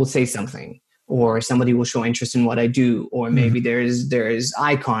 somebody will say something, or somebody will show interest in what I do, or maybe mm-hmm. there is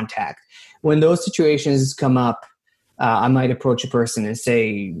eye contact. When those situations come up, I might approach a person and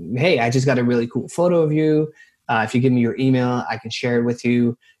say, hey, I just got a really cool photo of you. If you give me your email, I can share it with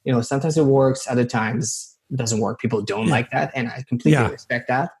you. Sometimes it works. Other times it doesn't work. People don't like that. And I completely respect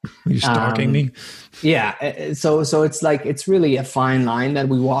that. Are you stalking me? Yeah. So it's really a fine line that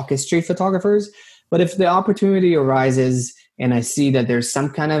we walk as street photographers. But if the opportunity arises and I see that there's some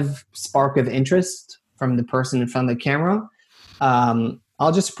kind of spark of interest from the person in front of the camera,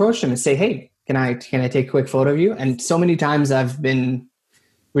 I'll just approach them and say, hey, can I take a quick photo of you? And so many times I've been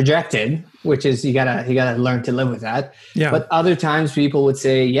rejected, which is you gotta learn to live with that. Yeah. But other times people would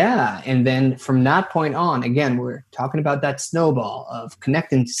say, yeah. And then from that point on, again, we're talking about that snowball of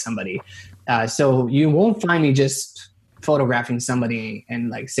connecting to somebody. So you won't find me just photographing somebody and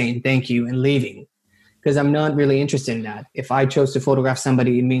like saying thank you and leaving, because I'm not really interested in that. If I chose to photograph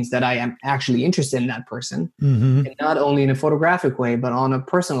somebody, it means that I am actually interested in that person, mm-hmm. and not only in a photographic way, but on a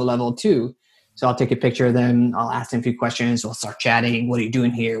personal level too. So I'll take a picture of them. I'll ask them a few questions. We'll start chatting. What are you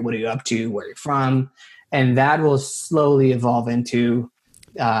doing here? What are you up to? Where are you from? And that will slowly evolve into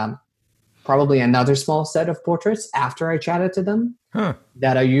probably another small set of portraits after I chatted to them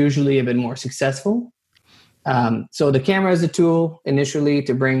that are usually a bit more successful. So the camera is a tool initially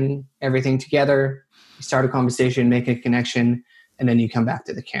to bring everything together. You start a conversation, make a connection, and then you come back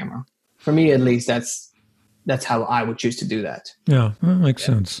to the camera. For me, at least, that's how I would choose to do that. Yeah, that makes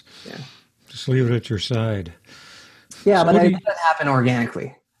sense. Yeah. Just leave it at your side. Yeah, so but I let that happen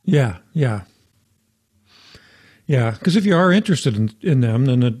organically. Yeah. Because if you are interested in them,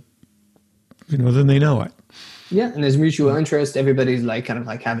 then then they know it. Yeah, and there's mutual interest. Everybody's like kind of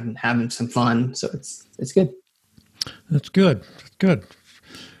like having some fun, so it's good. That's good.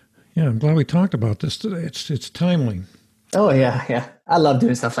 Yeah, I'm glad we talked about this today. It's timely. Oh yeah. I love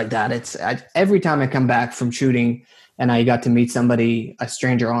doing stuff like that. Every time I come back from shooting, and I got to meet somebody, a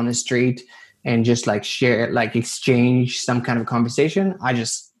stranger on the street, and just like share, like exchange some kind of conversation, I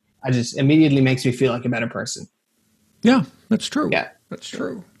just immediately makes me feel like a better person. Yeah, that's true. Yeah, that's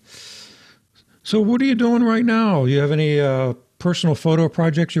true. So what are you doing right now? You have any personal photo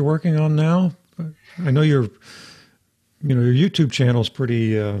projects you're working on now? I know your YouTube channel is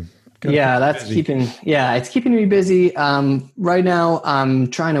pretty. It's keeping me busy. Right now,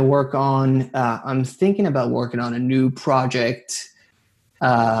 I'm trying to work on. I'm thinking about working on a new project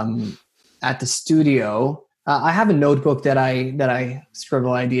at the studio. I have a notebook that I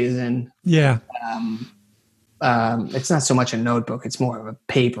scribble ideas in. Yeah. It's not so much a notebook; it's more of a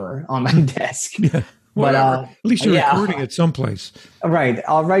paper on my desk. Yeah. But at least you're recording it someplace. Right.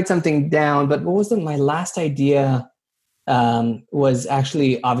 I'll write something down. But what was my last idea? Was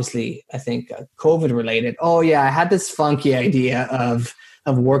actually, obviously, I think COVID related. Oh yeah, I had this funky idea of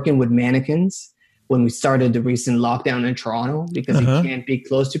working with mannequins when we started the recent lockdown in Toronto, because you can't be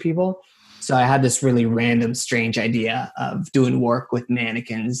close to people. So I had this really random, strange idea of doing work with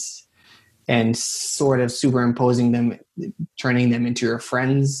mannequins and sort of superimposing them, turning them into your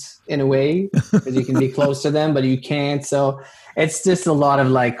friends in a way, because you can be close to them, but you can't. So it's just a lot of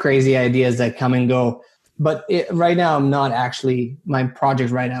like crazy ideas that come and go. But right now, I'm not actually, my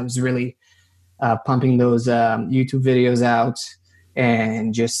project right now is really pumping those YouTube videos out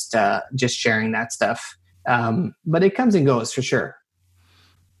and just sharing that stuff. But it comes and goes for sure.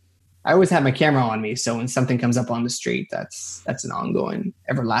 I always have my camera on me, so when something comes up on the street, that's an ongoing,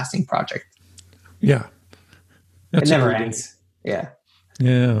 everlasting project. Yeah. It never ends. Yeah.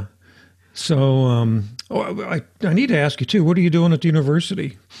 Yeah. So I need to ask you too, what are you doing at the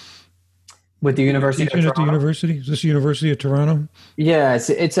university? With the University of Toronto? At the university? Is this University of Toronto? Yeah, it's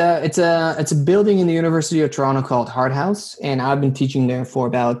a building in the University of Toronto called Hart House, and I've been teaching there for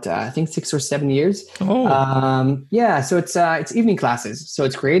about I think 6 or 7 years. Oh, so it's evening classes, so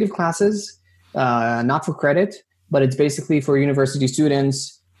it's creative classes, not for credit, but it's basically for university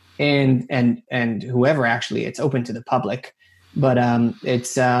students and whoever. Actually, it's open to the public, but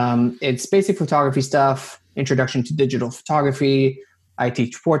it's basic photography stuff, introduction to digital photography. I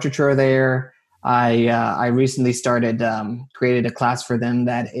teach portraiture there. I recently created a class for them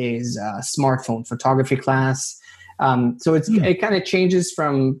that is a smartphone photography class. So it kind of changes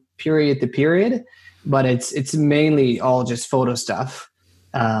from period to period, but it's mainly all just photo stuff.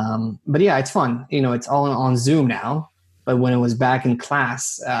 But yeah, it's fun. It's all on Zoom now. But when it was back in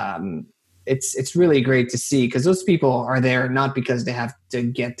class, it's really great to see, because those people are there not because they have to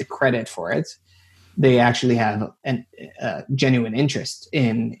get the credit for it. They actually have a genuine interest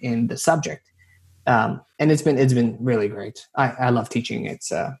in the subject, and it's been really great. I love teaching. It's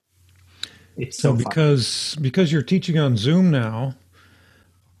so because you're teaching on Zoom now,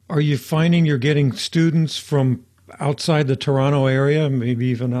 are you finding you're getting students from outside the Toronto area, maybe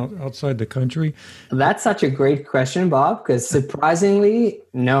even outside the country? That's such a great question, Bob, because surprisingly,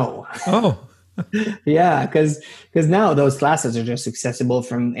 no. Oh. Yeah, because now those classes are just accessible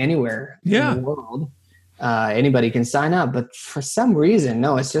from anywhere in the world. Anybody can sign up, but for some reason,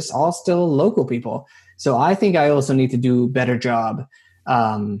 no, it's just all still local people. So I think I also need to do a better job,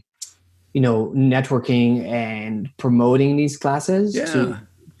 networking and promoting these classes to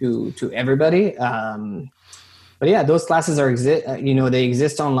everybody. But yeah, those classes they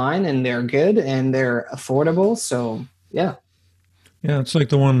exist online, and they're good and they're affordable. So yeah. Yeah, it's like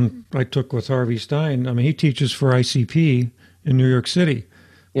the one I took with Harvey Stein. I mean, he teaches for ICP in New York City.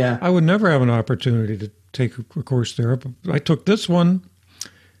 Yeah. I would never have an opportunity to take a course there. But I took this one.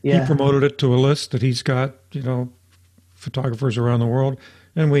 Yeah. He promoted it to a list that he's got, photographers around the world.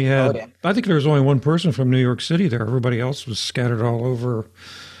 And we had, I think there was only one person from New York City there. Everybody else was scattered all over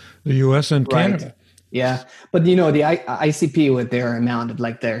the U.S. and Canada. Yeah. But, the ICP, with their amount of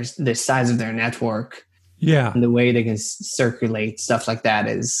the size of their network, and the way they can circulate stuff like that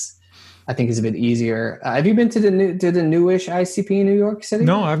I think is a bit easier. Have you been to the newish ICP in New York City?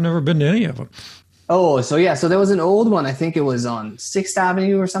 No, I've never been to any of them. Oh, so yeah. So there was an old one. I think it was on 6th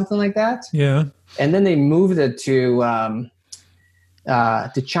Avenue or something like that. Yeah. And then they moved it to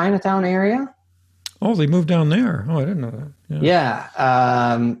Chinatown area. Oh, they moved down there. Oh, I didn't know that.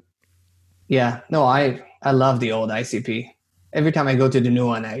 Yeah. No, I love the old ICP. Every time I go to the new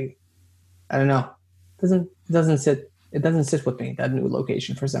one, I don't know. It doesn't sit with me, that new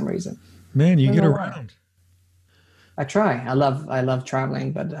location, for some reason. Man, you get around. I try. I love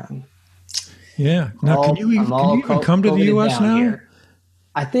traveling, but yeah. Now, can you even come to the U.S. now? Here.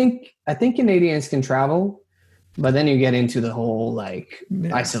 I think Canadians can travel, But then you get into the whole like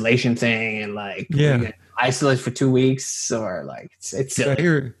isolation thing and like isolate for 2 weeks or like it's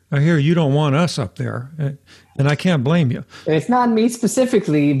silly. I hear you don't want us up there, and I can't blame you. It's not me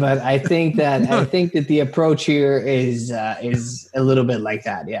specifically, but I think that the approach here is a little bit like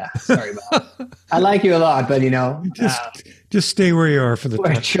that. Yeah, sorry about it. I like you a lot, but just stay where you are for the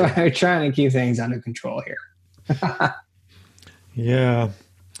time. We're trying to keep things under control here. Yeah.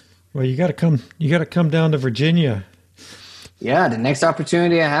 Well, you got to come down to Virginia. Yeah, the next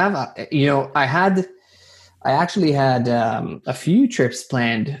opportunity I have, I actually had a few trips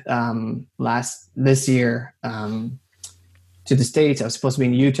planned this year to the States. I was supposed to be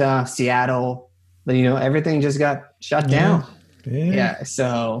in Utah, Seattle, but everything just got shut down. Yeah.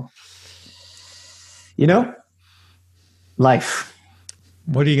 So, life.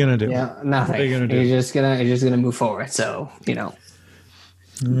 What are you gonna do? Yeah, nothing. What are you gonna do? You're just gonna move forward. So,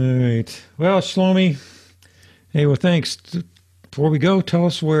 All right. Well, Shlomi. Hey, well, thanks. Before we go, tell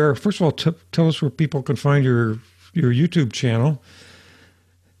us where. First of all, tell us where people can find your YouTube channel.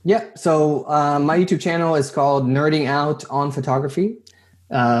 Yeah. So my YouTube channel is called Nerding Out on Photography.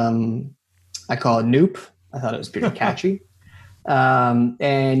 I call it Noop. I thought it was pretty catchy.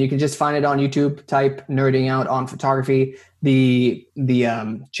 And you can just find it on YouTube. Type Nerding Out on Photography. The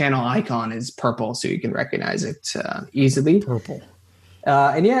channel icon is purple, so you can recognize it easily. Purple.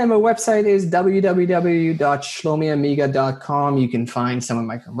 And my website is www.shlomiamiga.com. You can find some of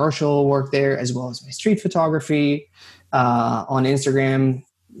my commercial work there, as well as my street photography. On Instagram,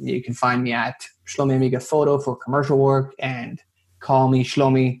 you can find me at Shlomi Amiga Photo for commercial work, and call me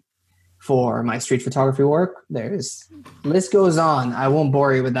Shlomi for my street photography work. List goes on. I won't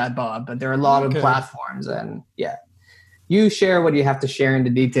bore you with that, Bob, but there are a lot of platforms, and you share what you have to share in the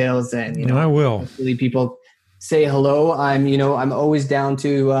details, and I will. Hopefully people say hello. I'm always down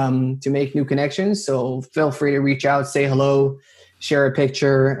to make new connections. So feel free to reach out, say hello, share a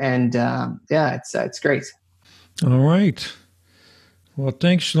picture, and it's great. All right. Well,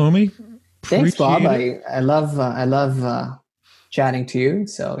 thanks, Shlomi. Thanks, Bob. I love chatting to you.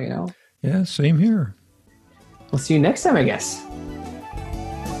 So Yeah, same here. We'll see you next time, I guess.